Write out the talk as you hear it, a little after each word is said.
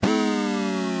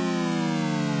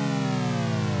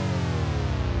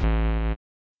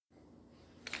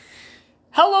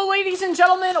Hello, ladies and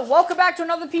gentlemen. Welcome back to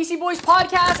another PC Boys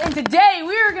podcast. And today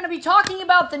we are going to be talking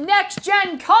about the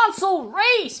next-gen console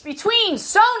race between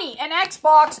Sony and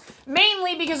Xbox,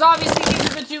 mainly because obviously these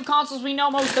are the two consoles we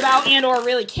know most about and or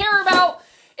really care about,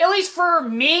 at least for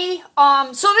me.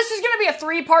 So this is going to be a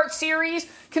three-part series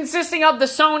consisting of the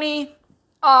Sony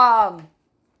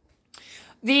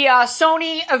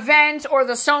event or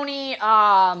the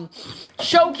Sony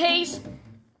showcase,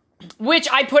 which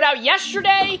I put out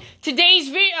yesterday. Today's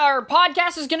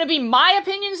podcast is going to be my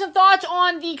opinions and thoughts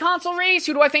on the console race.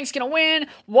 Who do I think is going to win?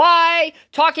 Why?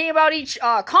 Talking about each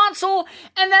console.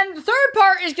 And then the third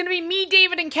part is going to be me,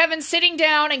 David, and Kevin sitting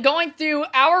down and going through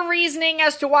our reasoning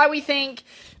as to why we think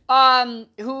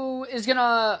who is going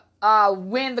to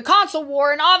win the console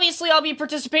war. And obviously I'll be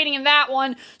participating in that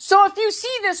one. So if you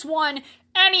see this one,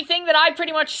 anything that I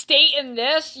pretty much state in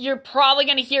this, you're probably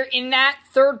going to hear in that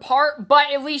third part, but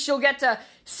at least you'll get to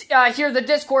hear the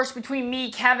discourse between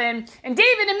me, Kevin, and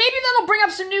David, and maybe that'll bring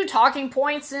up some new talking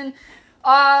points and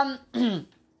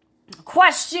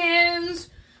questions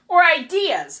or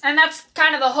ideas, and that's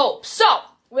kind of the hope. So,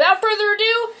 without further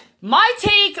ado, my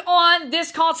take on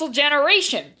this console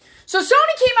generation. So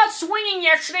Sony came out swinging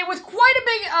yesterday with quite a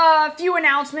big few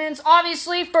announcements.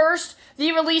 Obviously, first,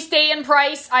 the release date and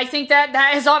price. I think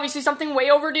that is obviously something way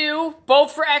overdue,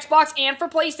 both for Xbox and for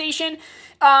PlayStation.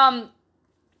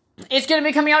 It's going to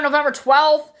be coming out November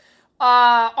 12th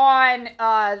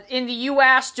in the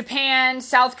US, Japan,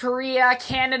 South Korea,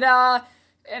 Canada,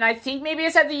 and I think maybe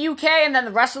it's at the UK, and then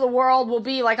the rest of the world will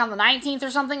be like on the 19th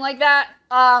or something like that.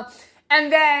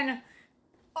 And then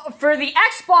for the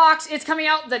Xbox, it's coming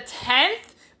out the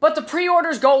 10th, but the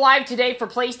pre-orders go live today for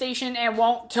PlayStation and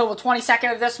won't till the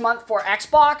 22nd of this month for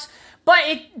Xbox. But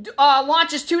it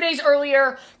launches 2 days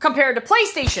earlier compared to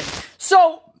PlayStation.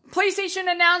 So PlayStation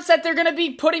announced that they're going to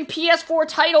be putting PS4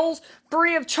 titles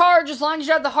free of charge as long as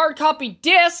you have the hard copy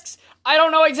discs. I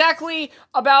don't know exactly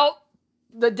about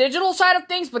the digital side of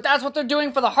things, but that's what they're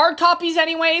doing for the hard copies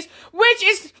anyways, which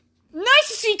is nice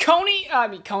to see Sony,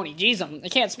 I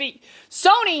can't speak.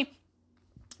 Sony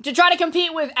to try to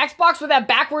compete with Xbox with that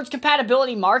backwards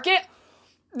compatibility market.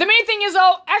 The main thing is,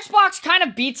 though, Xbox kind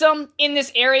of beats them in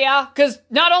this area, because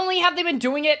not only have they been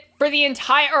doing it for the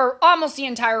entire, or almost the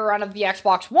entire run of the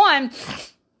Xbox One,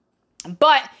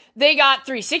 but they got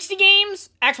 360 games,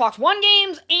 Xbox One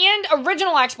games, and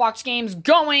original Xbox games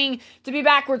going to be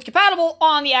backwards compatible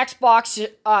on the Xbox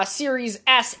Series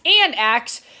S and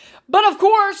X. But of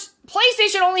course,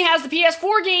 PlayStation only has the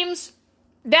PS4 games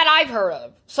that I've heard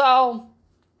of. So,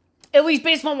 at least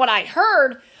based on what I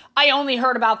heard, I only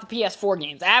heard about the PS4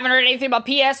 games. I haven't heard anything about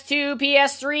PS2,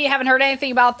 PS3, haven't heard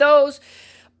anything about those.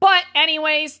 But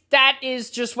anyways, that is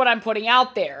just what I'm putting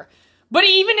out there. But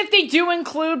even if they do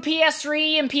include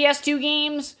PS3 and PS2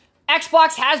 games,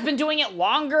 Xbox has been doing it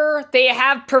longer. They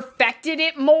have perfected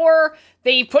it more.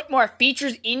 They put more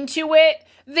features into it.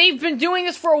 They've been doing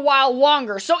this for a while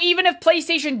longer. So even if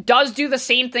PlayStation does do the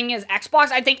same thing as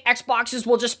Xbox, I think Xboxes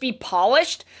will just be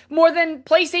polished more than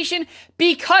PlayStation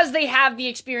because they have the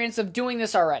experience of doing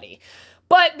this already.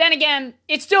 But then again,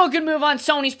 it's still a good move on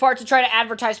Sony's part to try to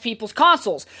advertise people's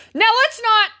consoles. Now let's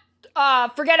not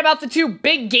forget about the two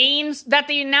big games that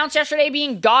they announced yesterday,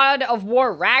 being God of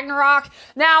War Ragnarok.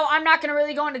 Now, I'm not going to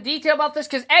really go into detail about this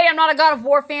because A, I'm not a God of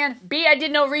War fan, B, I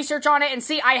did no research on it, and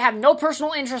C, I have no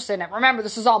personal interest in it. Remember,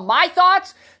 this is all my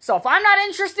thoughts, so if I'm not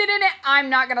interested in it, I'm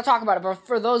not going to talk about it. But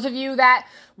for those of you that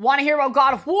want to hear about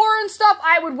God of War and stuff,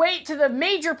 I would wait to the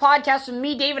major podcast with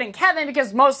me, David, and Kevin,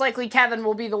 because most likely Kevin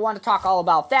will be the one to talk all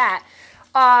about that.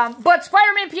 But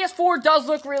Spider-Man PS4 does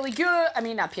look really good. I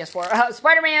mean, not PS4.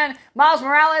 Spider-Man Miles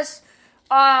Morales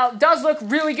does look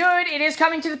really good. It is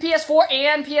coming to the PS4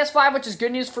 and PS5, which is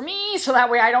good news for me, so that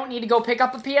way I don't need to go pick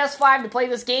up a PS5 to play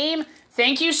this game.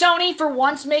 Thank you, Sony, for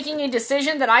once making a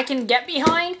decision that I can get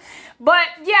behind. But,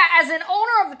 yeah, as an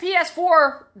owner of the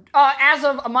PS4, as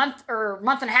of a month or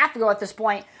month and a half ago at this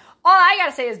point, all I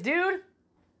gotta say is, dude,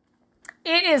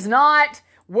 it is not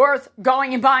worth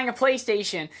going and buying a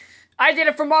PlayStation. I did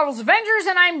it for Marvel's Avengers,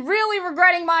 and I'm really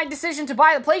regretting my decision to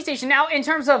buy the PlayStation. Now, in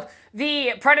terms of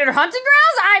the Predator Hunting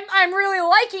Grounds, I'm really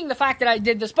liking the fact that I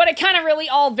did this, but it kind of really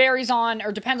all varies on,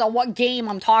 or depends on what game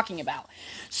I'm talking about.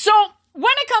 So,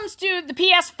 when it comes to the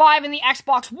PS5 and the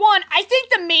Xbox One, I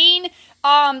think the main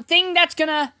thing that's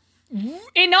gonna,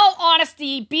 in all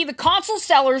honesty, be the console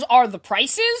sellers are the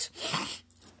prices,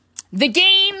 the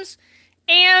games,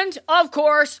 and, of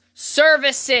course,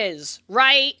 services,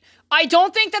 right? I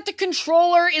don't think that the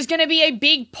controller is going to be a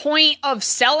big point of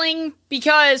selling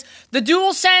because the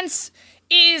DualSense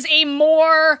is a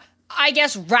more, I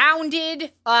guess,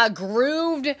 rounded,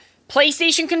 grooved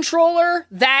PlayStation controller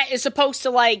that is supposed to,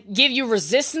 like, give you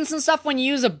resistance and stuff when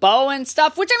you use a bow and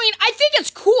stuff, which, I mean, I think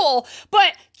it's cool,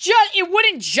 but it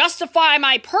wouldn't justify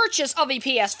my purchase of a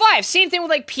PS5. Same thing with,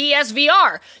 like,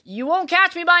 PSVR. You won't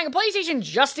catch me buying a PlayStation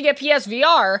just to get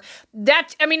PSVR.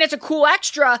 It's a cool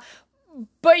extra,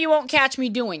 but you won't catch me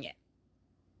doing it.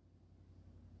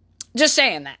 Just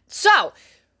saying that. So,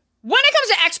 when it comes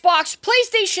to Xbox,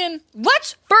 PlayStation,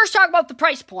 let's first talk about the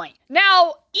price point.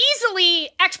 Now, easily,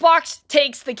 Xbox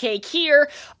takes the cake here.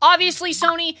 Obviously,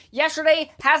 Sony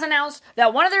yesterday has announced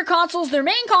that one of their consoles, their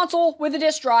main console with a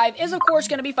disc drive, is of course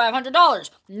going to be $500.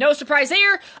 No surprise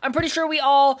there. I'm pretty sure we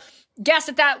all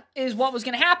guessed that is what was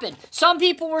going to happen. Some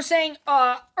people were saying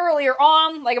earlier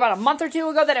on, like about a month or two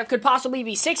ago, that it could possibly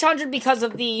be $600 because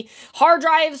of the hard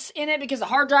drives in it, because the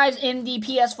hard drives in the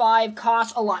PS5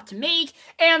 cost a lot to make,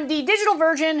 and the digital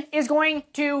version is going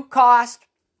to cost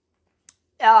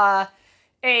a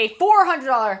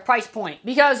 $400 price point,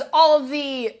 because all of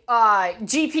the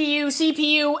GPU,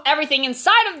 CPU, everything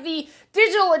inside of the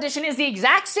digital edition is the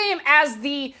exact same as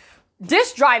the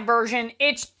disc drive version.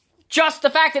 It's just the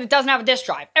fact that it doesn't have a disc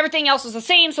drive. Everything else is the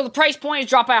same, so the price point is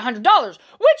dropped by $100, which,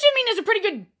 I mean, is a pretty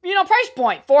good, price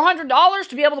point. $400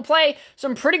 to be able to play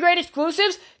some pretty great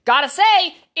exclusives. Gotta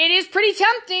say, it is pretty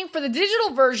tempting for the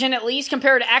digital version, at least,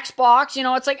 compared to Xbox.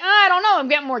 It's like, I don't know, I'm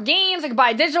getting more games. I can buy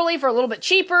it digitally for a little bit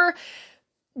cheaper.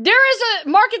 There is a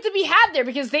market to be had there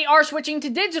because they are switching to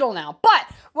digital now. But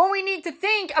what we need to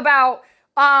think about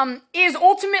is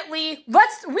ultimately, we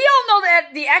all know that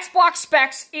the Xbox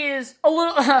specs is a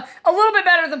little bit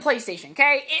better than PlayStation,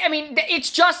 okay? I mean,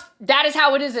 it's just, that is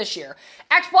how it is this year.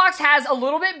 Xbox has a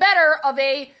little bit better of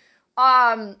a,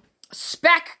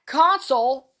 spec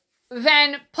console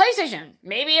than PlayStation.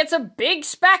 Maybe it's a big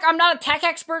spec. I'm not a tech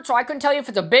expert, so I couldn't tell you if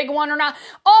it's a big one or not.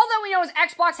 All that we know is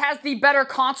Xbox has the better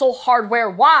console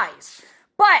hardware-wise.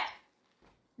 But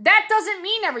that doesn't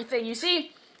mean everything, you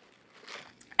see?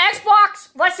 Xbox,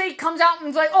 let's say, comes out and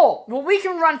is like, oh, well, we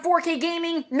can run 4K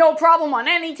gaming, no problem on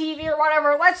any TV or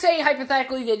whatever. Let's say,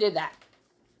 hypothetically, they did that.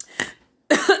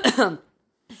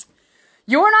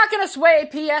 You're not going to sway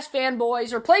PS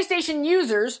fanboys or PlayStation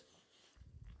users,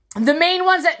 the main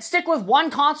ones that stick with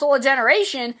one console a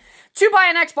generation, to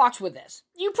buy an Xbox with this.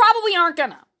 You probably aren't going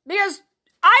to, because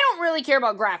I don't really care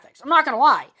about graphics. I'm not going to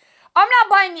lie. I'm not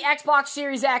buying the Xbox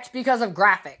Series X because of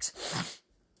graphics.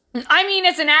 I mean,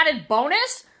 it's an added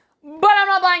bonus, but I'm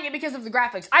not buying it because of the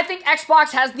graphics. I think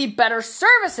Xbox has the better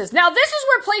services. Now, this is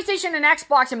where PlayStation and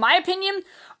Xbox, in my opinion,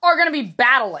 are going to be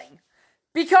battling.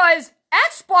 Because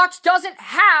Xbox doesn't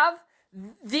have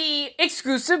the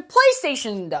exclusive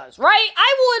PlayStation does, right?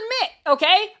 I will admit,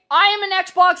 okay, I am an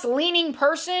Xbox-leaning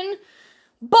person,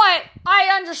 but I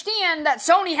understand that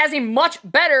Sony has a much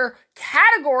better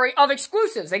category of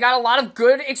exclusives. They got a lot of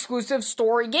good exclusive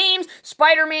story games.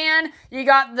 Spider-Man, you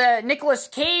got the Nicolas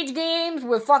Cage games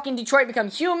with fucking Detroit Become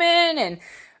Human and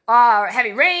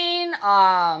Heavy Rain,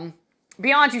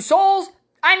 Beyond Two Souls.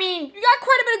 I mean, you got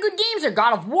quite a bit of good games there.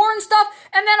 God of War and stuff.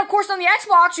 And then, of course, on the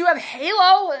Xbox, you have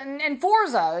Halo and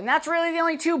Forza. And that's really the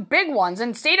only two big ones.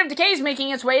 And State of Decay is making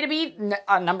its way to be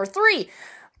number 3.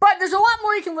 But there's a lot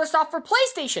more you can list off for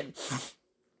PlayStation.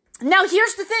 Now,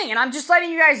 here's the thing, and I'm just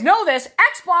letting you guys know this.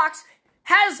 Xbox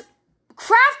has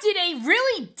crafted a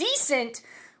really decent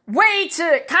way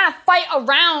to kind of fight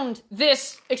around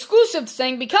this exclusive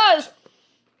thing, because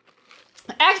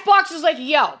Xbox is like,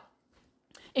 yo,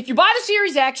 if you buy the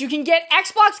Series X, you can get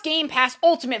Xbox Game Pass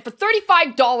Ultimate for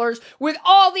 $35 with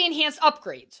all the enhanced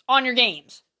upgrades on your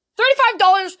games.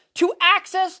 $35 to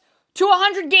access to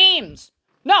 100 games.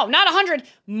 No, not 100,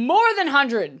 more than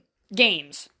 100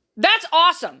 games. That's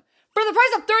awesome. For the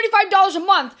price of $35 a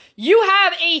month, you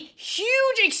have a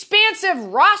huge,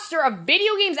 expansive roster of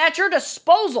video games at your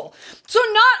disposal. So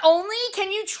not only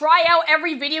can you try out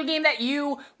every video game that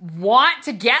you want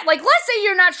to get, like let's say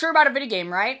you're not sure about a video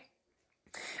game, right?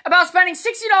 About spending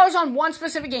 $60 on one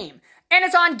specific game, and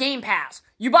it's on Game Pass.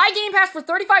 You buy Game Pass for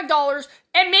 $35,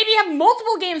 and maybe you have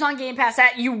multiple games on Game Pass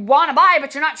that you want to buy,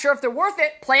 but you're not sure if they're worth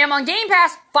it. Play them on Game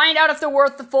Pass, find out if they're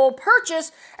worth the full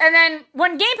purchase, and then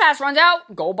when Game Pass runs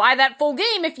out, go buy that full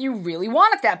game if you really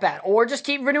want it that bad. Or just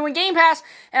keep renewing Game Pass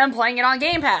and playing it on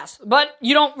Game Pass. But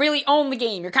you don't really own the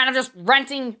game. You're kind of just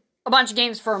renting a bunch of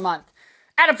games for a month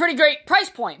at a pretty great price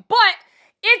point. But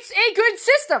it's a good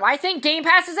system. I think Game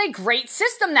Pass is a great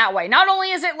system that way. Not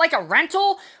only is it like a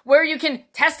rental where you can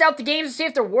test out the games and see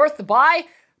if they're worth the buy,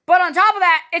 But on top of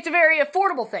that, it's a very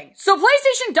affordable thing. So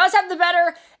PlayStation does have the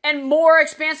better and more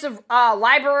expansive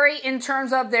library in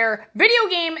terms of their video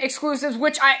game exclusives,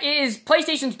 which is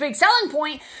PlayStation's big selling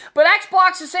point. But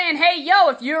Xbox is saying, hey, yo,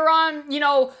 if you're on,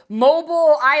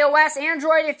 mobile, iOS,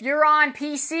 Android, if you're on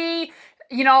PC,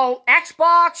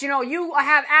 Xbox, you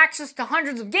have access to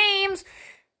hundreds of games.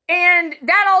 And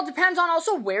that all depends on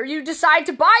also where you decide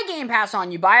to buy Game Pass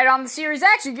on. You buy it on the Series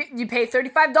X, you pay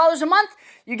 $35 a month,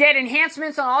 you get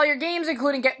enhancements on all your games,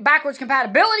 including backwards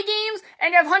compatibility games,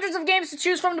 and you have hundreds of games to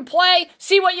choose from to play,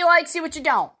 see what you like, see what you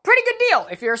don't. Pretty good deal.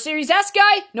 If you're a Series S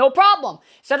guy, no problem.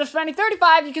 Instead of spending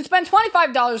 $35, you can spend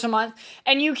 $25 a month,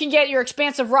 and you can get your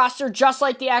expansive roster just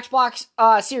like the Xbox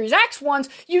Series X ones.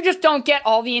 You just don't get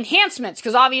all the enhancements,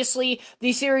 because obviously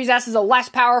the Series S is a less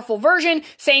powerful version,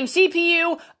 same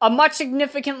CPU, a much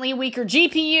significantly weaker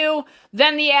GPU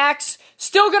than the X.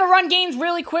 Still gonna run games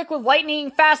really quick with lightning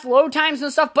fast load times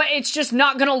and stuff, but it's just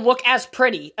not gonna look as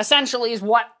pretty, essentially, is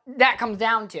what that comes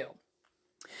down to.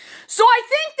 So I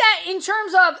think that in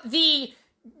terms of the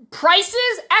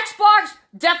prices, Xbox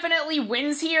definitely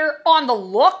wins here on the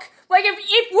look. Like,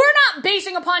 if we're not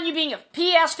basing upon you being a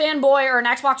PS fanboy or an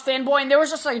Xbox fanboy, and there was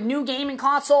just a new gaming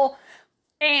console,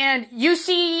 and you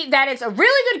see that it's a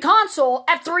really good console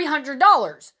at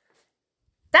 $300,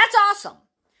 that's awesome.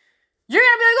 You're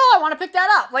going to be like, oh, I want to pick that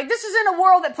up. Like, this is in a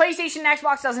world that PlayStation and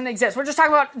Xbox doesn't exist. We're just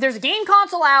talking about there's a game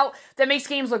console out that makes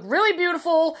games look really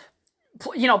beautiful.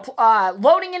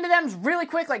 Loading into them is really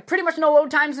quick, like pretty much no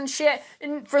load times and shit.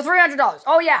 And for $300,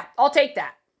 oh yeah, I'll take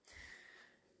that.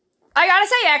 I gotta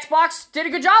say, Xbox did a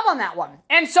good job on that one.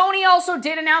 And Sony also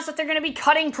did announce that they're going to be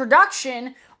cutting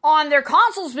production on their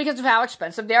consoles because of how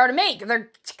expensive they are to make. They're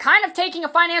kind of taking a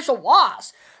financial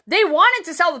loss. They wanted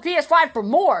to sell the PS5 for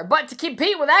more, but to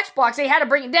compete with Xbox, they had to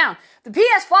bring it down. The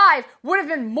PS5 would have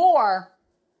been more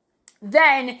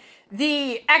than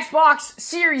the Xbox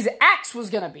Series X was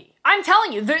going to be. I'm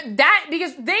telling you, that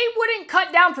because they wouldn't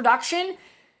cut down production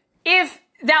if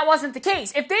that wasn't the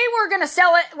case. If they were going to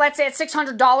sell it, let's say at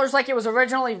 $600 like it was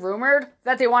originally rumored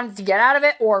that they wanted to get out of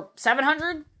it, or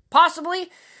 $700 possibly,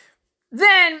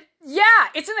 then yeah,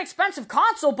 it's an expensive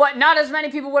console, but not as many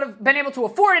people would have been able to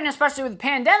afford it, and especially with the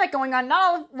pandemic going on,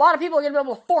 not a lot of people are going to be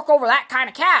able to fork over that kind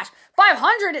of cash.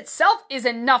 $500 itself is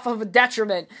enough of a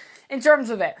detriment in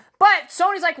terms of it. But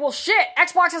Sony's like, well shit,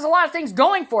 Xbox has a lot of things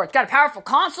going for it. It's got a powerful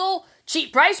console,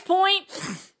 cheap price point,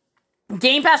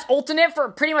 Game Pass Ultimate for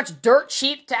pretty much dirt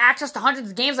cheap to access to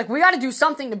hundreds of games. Like, we got to do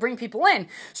something to bring people in.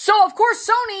 So, of course,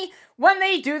 Sony, when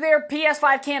they do their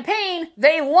PS5 campaign,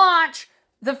 they launch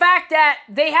the fact that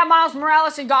they have Miles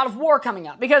Morales and God of War coming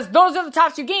up, because those are the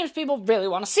top two games people really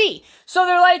want to see. So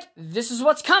they're like, this is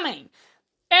what's coming.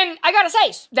 And I gotta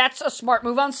say, that's a smart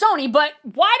move on Sony, but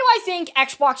why do I think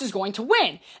Xbox is going to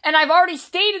win? And I've already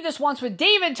stated this once with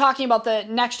David talking about the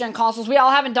next-gen consoles. We all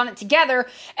haven't done it together,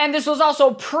 and this was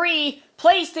also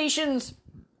pre-PlayStation's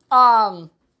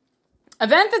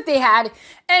event that they had,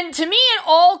 and to me it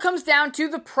all comes down to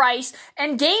the price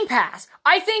and Game Pass.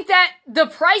 I think that the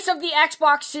price of the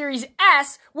Xbox Series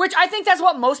S, which I think that's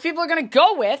what most people are going to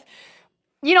go with,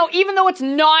 even though it's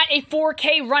not a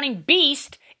 4K running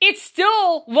beast, it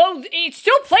still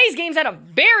plays games at a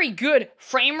very good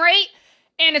frame rate,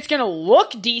 and it's going to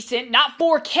look decent, not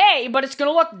 4K, but it's going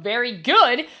to look very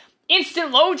good. Instant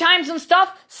load times and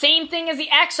stuff, same thing as the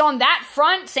X on that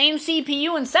front, same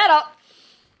CPU and setup,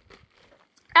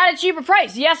 at a cheaper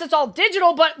price. Yes, it's all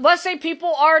digital, but let's say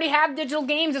people already have digital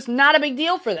games. It's not a big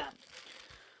deal for them.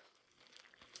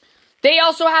 They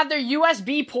also have their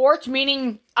USB ports,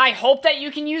 meaning I hope that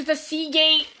you can use the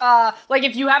Seagate, like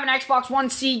if you have an Xbox One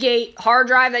Seagate hard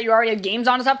drive that you already have games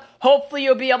on and stuff, hopefully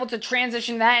you'll be able to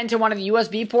transition that into one of the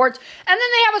USB ports. And then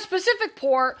they have a specific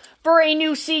port for a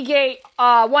new Seagate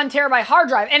 1 terabyte hard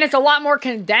drive, and it's a lot more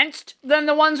condensed than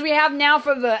the ones we have now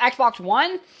for the Xbox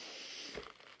One.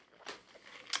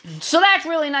 So that's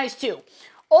really nice too.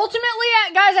 Ultimately,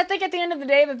 guys, I think at the end of the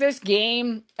day that this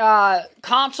game,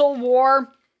 console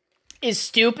war, is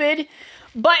stupid.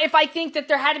 But if I think that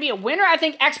there had to be a winner, I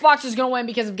think Xbox is going to win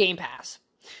because of Game Pass.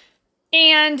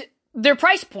 And their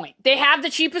price point. They have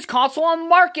the cheapest console on the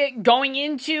market going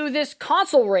into this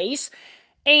console race.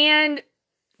 And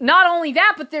not only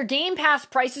that, but their Game Pass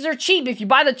prices are cheap. If you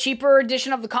buy the cheaper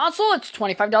edition of the console, it's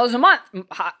 $25 a month.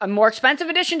 A more expensive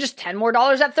edition, just $10 more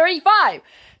at $35.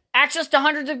 Access to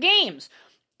hundreds of games.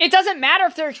 it doesn't matter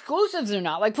if they're exclusives or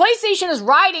not. Like, PlayStation is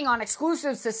riding on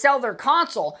exclusives to sell their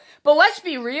console. But let's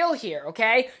be real here,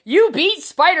 okay? You beat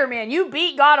Spider-Man. You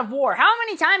beat God of War. How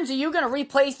many times are you going to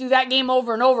replay through that game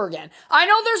over and over again? I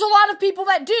know there's a lot of people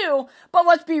that do, but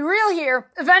let's be real here.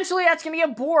 Eventually, that's going to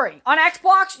get boring. On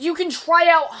Xbox, you can try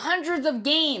out hundreds of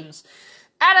games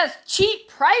at a cheap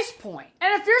price point.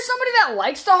 And if you're somebody that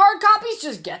likes the hard copies,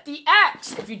 just get the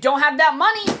X. If you don't have that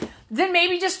money, then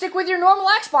maybe just stick with your normal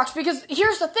Xbox, because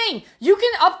here's the thing, you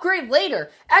can upgrade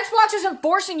later. Xbox isn't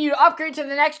forcing you to upgrade to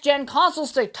the next gen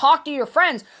consoles to talk to your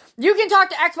friends. You can talk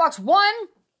to Xbox One,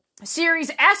 Series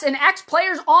S, and X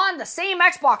players on the same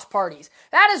Xbox parties.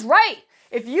 That is right.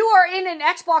 If you are in an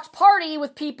Xbox party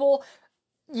with people,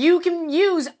 you can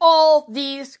use all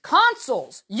these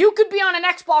consoles. You could be on an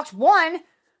Xbox One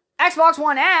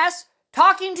S,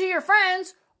 talking to your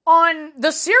friends on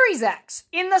the Series X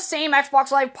in the same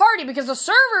Xbox Live party, because the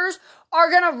servers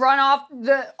are going to run off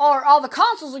all the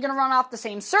consoles are going to run off the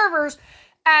same servers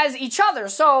as each other.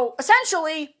 So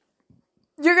essentially,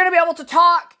 you're going to be able to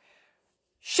talk,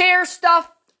 share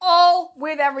stuff all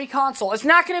with every console. It's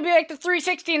not going to be like the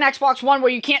 360 and Xbox One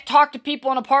where you can't talk to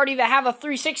people in a party that have a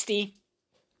 360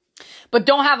 but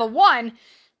don't have a One.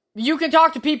 You can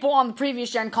talk to people on the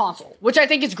previous gen console, which I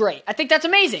think is great. I think that's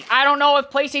amazing. I don't know if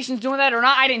PlayStation's doing that or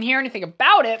not. I didn't hear anything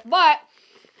about it, but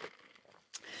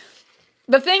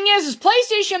the thing is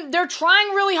PlayStation, they're trying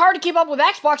really hard to keep up with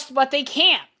Xbox, but they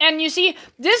can't. And you see,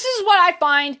 this is what I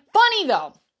find funny,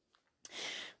 though.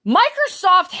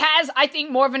 Microsoft has, I think,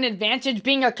 more of an advantage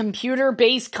being a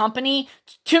computer-based company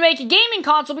to make a gaming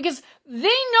console, because they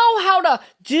know how to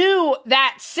do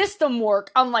that system work,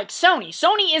 unlike Sony.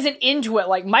 Sony isn't into it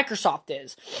like Microsoft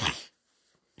is.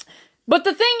 But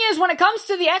the thing is, when it comes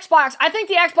to the Xbox, I think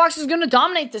the Xbox is going to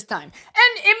dominate this time.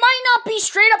 And it might not be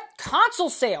straight up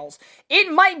console sales.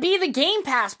 It might be the Game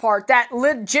Pass part that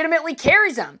legitimately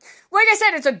carries them. Like I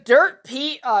said, it's a dirt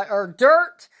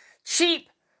cheap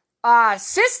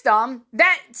system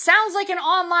that sounds like an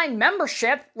online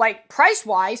membership, like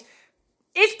price-wise.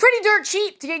 It's pretty dirt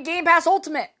cheap to get Game Pass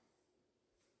Ultimate.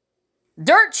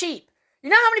 Dirt cheap. You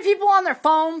know how many people on their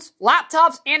phones,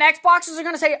 laptops, and Xboxes are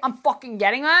going to say, I'm fucking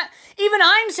getting that? Even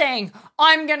I'm saying,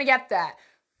 I'm going to get that.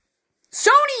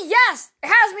 Sony, yes,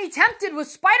 has me tempted with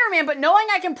Spider-Man, but knowing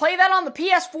I can play that on the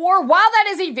PS4, while that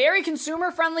is a very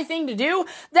consumer-friendly thing to do,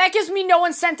 that gives me no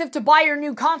incentive to buy your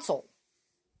new console.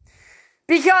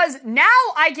 Because now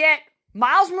I get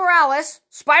Miles Morales,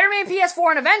 Spider-Man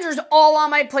PS4, and Avengers all on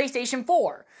my PlayStation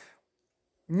 4.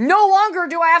 No longer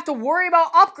do I have to worry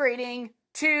about upgrading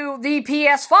to the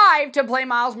PS5 to play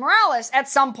Miles Morales at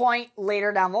some point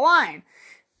later down the line.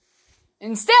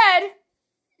 Instead,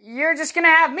 you're just going to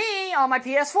have me on my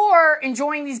PS4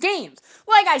 enjoying these games.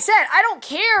 Like I said, I don't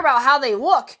care about how they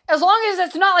look, as long as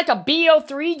it's not like a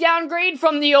BO3 downgrade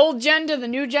from the old gen to the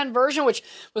new gen version, which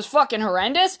was fucking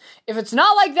horrendous. If it's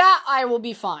not like that, I will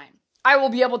be fine. I will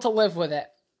be able to live with it.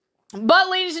 But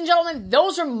ladies and gentlemen,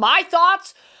 those are my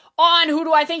thoughts on who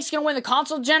do I think is going to win the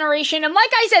console generation. And like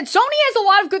I said, Sony has a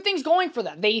lot of good things going for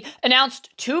them. They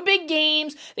announced 2 big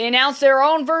games. They announced their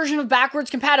own version of backwards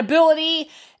compatibility.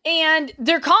 And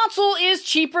their console is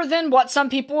cheaper than what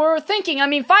some people were thinking. I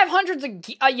mean,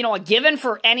 $500's a given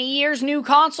for any year's new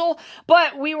console,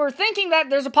 but we were thinking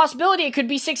that there's a possibility it could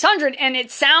be $600, and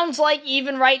it sounds like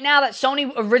even right now that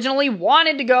Sony originally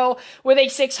wanted to go with a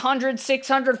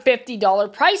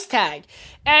 $650 price tag.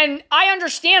 And I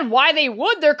understand why they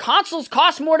would. Their consoles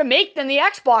cost more to make than the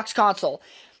Xbox console.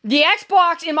 The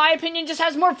Xbox, in my opinion, just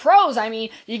has more pros. I mean,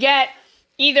 you get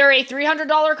either a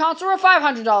 $300 console or a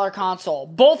 $500 console.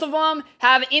 Both of them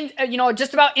have,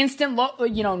 just about instant,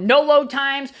 no load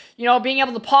times, being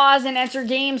able to pause and enter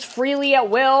games freely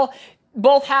at will.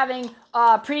 Both having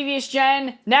previous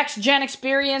gen, next gen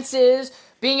experiences,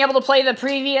 being able to play the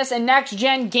previous and next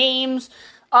gen games,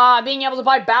 being able to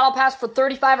buy Battle Pass for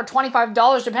 $35 or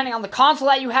 $25 depending on the console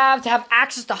that you have, to have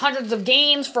access to hundreds of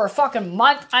games for a fucking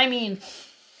month. I mean,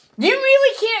 you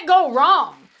really can't go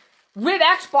wrong with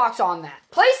Xbox on that.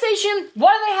 PlayStation,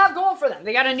 what do they have going for them?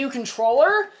 They got a new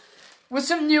controller with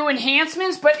some new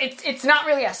enhancements, but it's not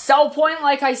really a sell point,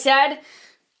 like I said.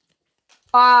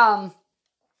 Unless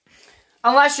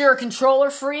you're a controller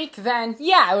freak, then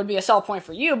yeah, it would be a sell point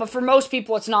for you, but for most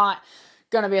people, it's not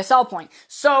going to be a sell point.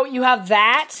 So you have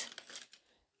that.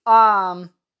 You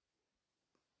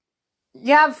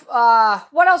have,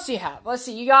 what else do you have? Let's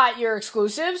see, you got your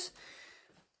exclusives.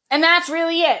 And that's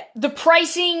really it. The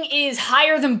pricing is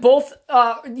higher than both,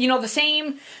 the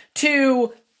same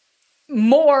to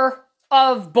more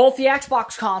of both the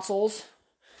Xbox consoles.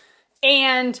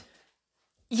 And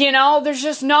there's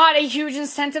just not a huge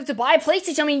incentive to buy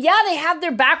PlayStation. I mean, yeah, they have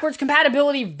their backwards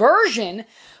compatibility version,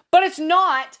 but it's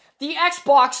not the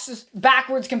Xbox's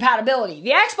backwards compatibility.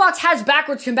 The Xbox has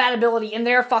backwards compatibility in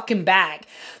their fucking bag.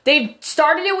 They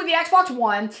started it with the Xbox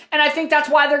One, and I think that's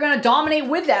why they're going to dominate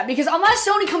with that. Because unless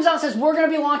Sony comes out and says, we're going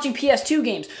to be launching PS2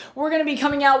 games, we're going to be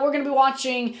coming out, we're going to be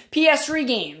watching PS3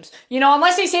 games,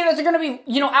 unless they say that they're going to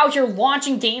be, out here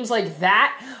launching games like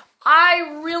that,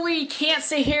 I really can't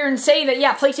sit here and say that,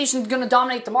 yeah, PlayStation's going to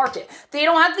dominate the market. They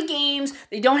don't have the games,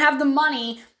 they don't have the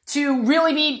money to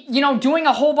really be, doing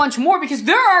a whole bunch more because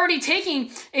they're already taking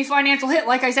a financial hit.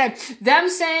 Like I said, them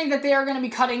saying that they are going to be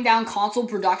cutting down console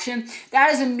production,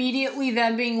 that is immediately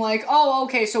them being like, oh,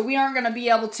 okay, so we aren't going to be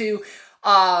able to,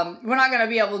 we're not going to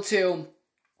be able to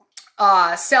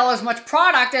sell as much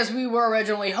product as we were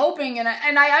originally hoping, and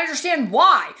I understand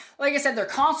why. Like I said, their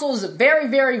console is very,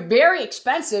 very, very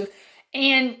expensive,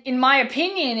 and in my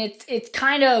opinion, it's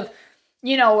kind of,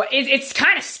 it's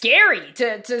kind of scary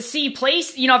to see if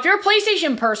you're a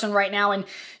PlayStation person right now and,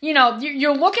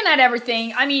 you're looking at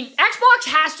everything. I mean, Xbox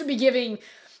has to be giving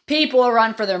people a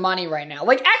run for their money right now.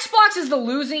 Like, Xbox is the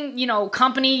losing,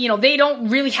 company. They don't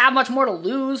really have much more to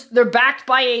lose. They're backed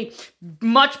by a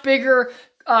much bigger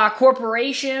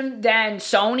corporation than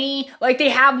Sony. Like, they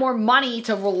have more money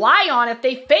to rely on if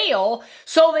they fail,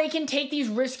 so they can take these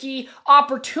risky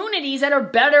opportunities that are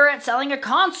better at selling a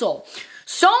console.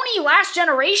 Sony last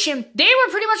generation, they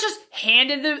were pretty much just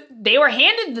handed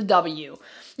the W.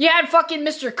 You had fucking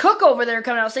Mr. Cook over there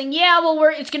coming out saying, yeah, well,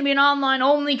 it's going to be an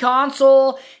online-only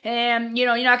console, and, you're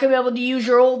not going to be able to use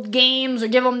your old games or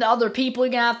give them to other people.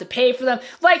 You're going to have to pay for them.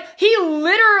 Like, he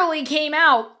literally came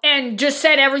out and just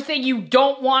said everything you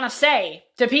don't want to say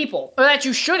to people, or that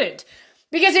you shouldn't.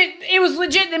 Because it was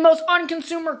legit the most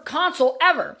unconsumer console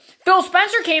ever. Phil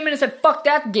Spencer came in and said, fuck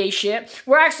that gay shit.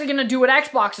 We're actually going to do what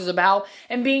Xbox is about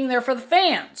and being there for the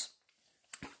fans.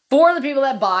 For the people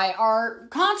that buy our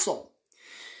console.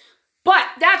 But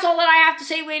that's all that I have to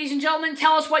say, ladies and gentlemen.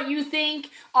 Tell us what you think.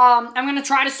 I'm going to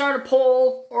try to start a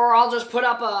poll, or I'll just put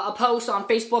up a post on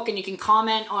Facebook and you can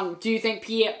comment on, do you think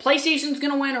PlayStation's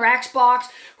going to win or Xbox?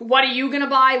 What are you going to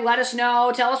buy? Let us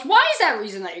know. Tell us, why is that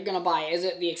reason that you're going to buy? Is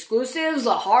it the exclusives,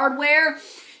 the hardware?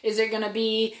 Is it going to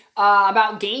be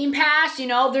about Game Pass?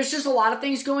 There's just a lot of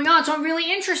things going on, so I'm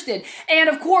really interested. And,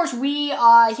 of course, we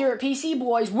here at PC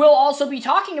Boys will also be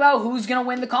talking about who's going to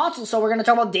win the console. So we're going to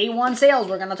talk about day one sales.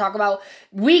 We're going to talk about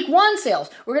week one sales.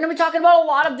 We're going to be talking about a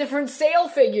lot of different sale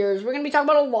figures. We're going to be talking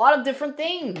about a lot of different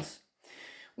things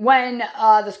when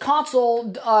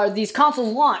these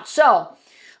consoles launch. So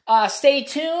stay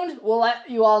tuned. We'll let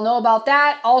you all know about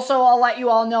that. Also, I'll let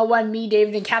you all know when me,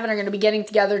 David, and Kevin are going to be getting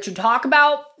together to talk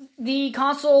about the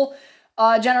console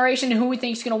generation and who we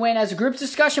think is going to win as a group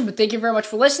discussion. But thank you very much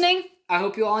for listening. I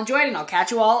hope you all enjoyed, and I'll catch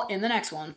you all in the next one.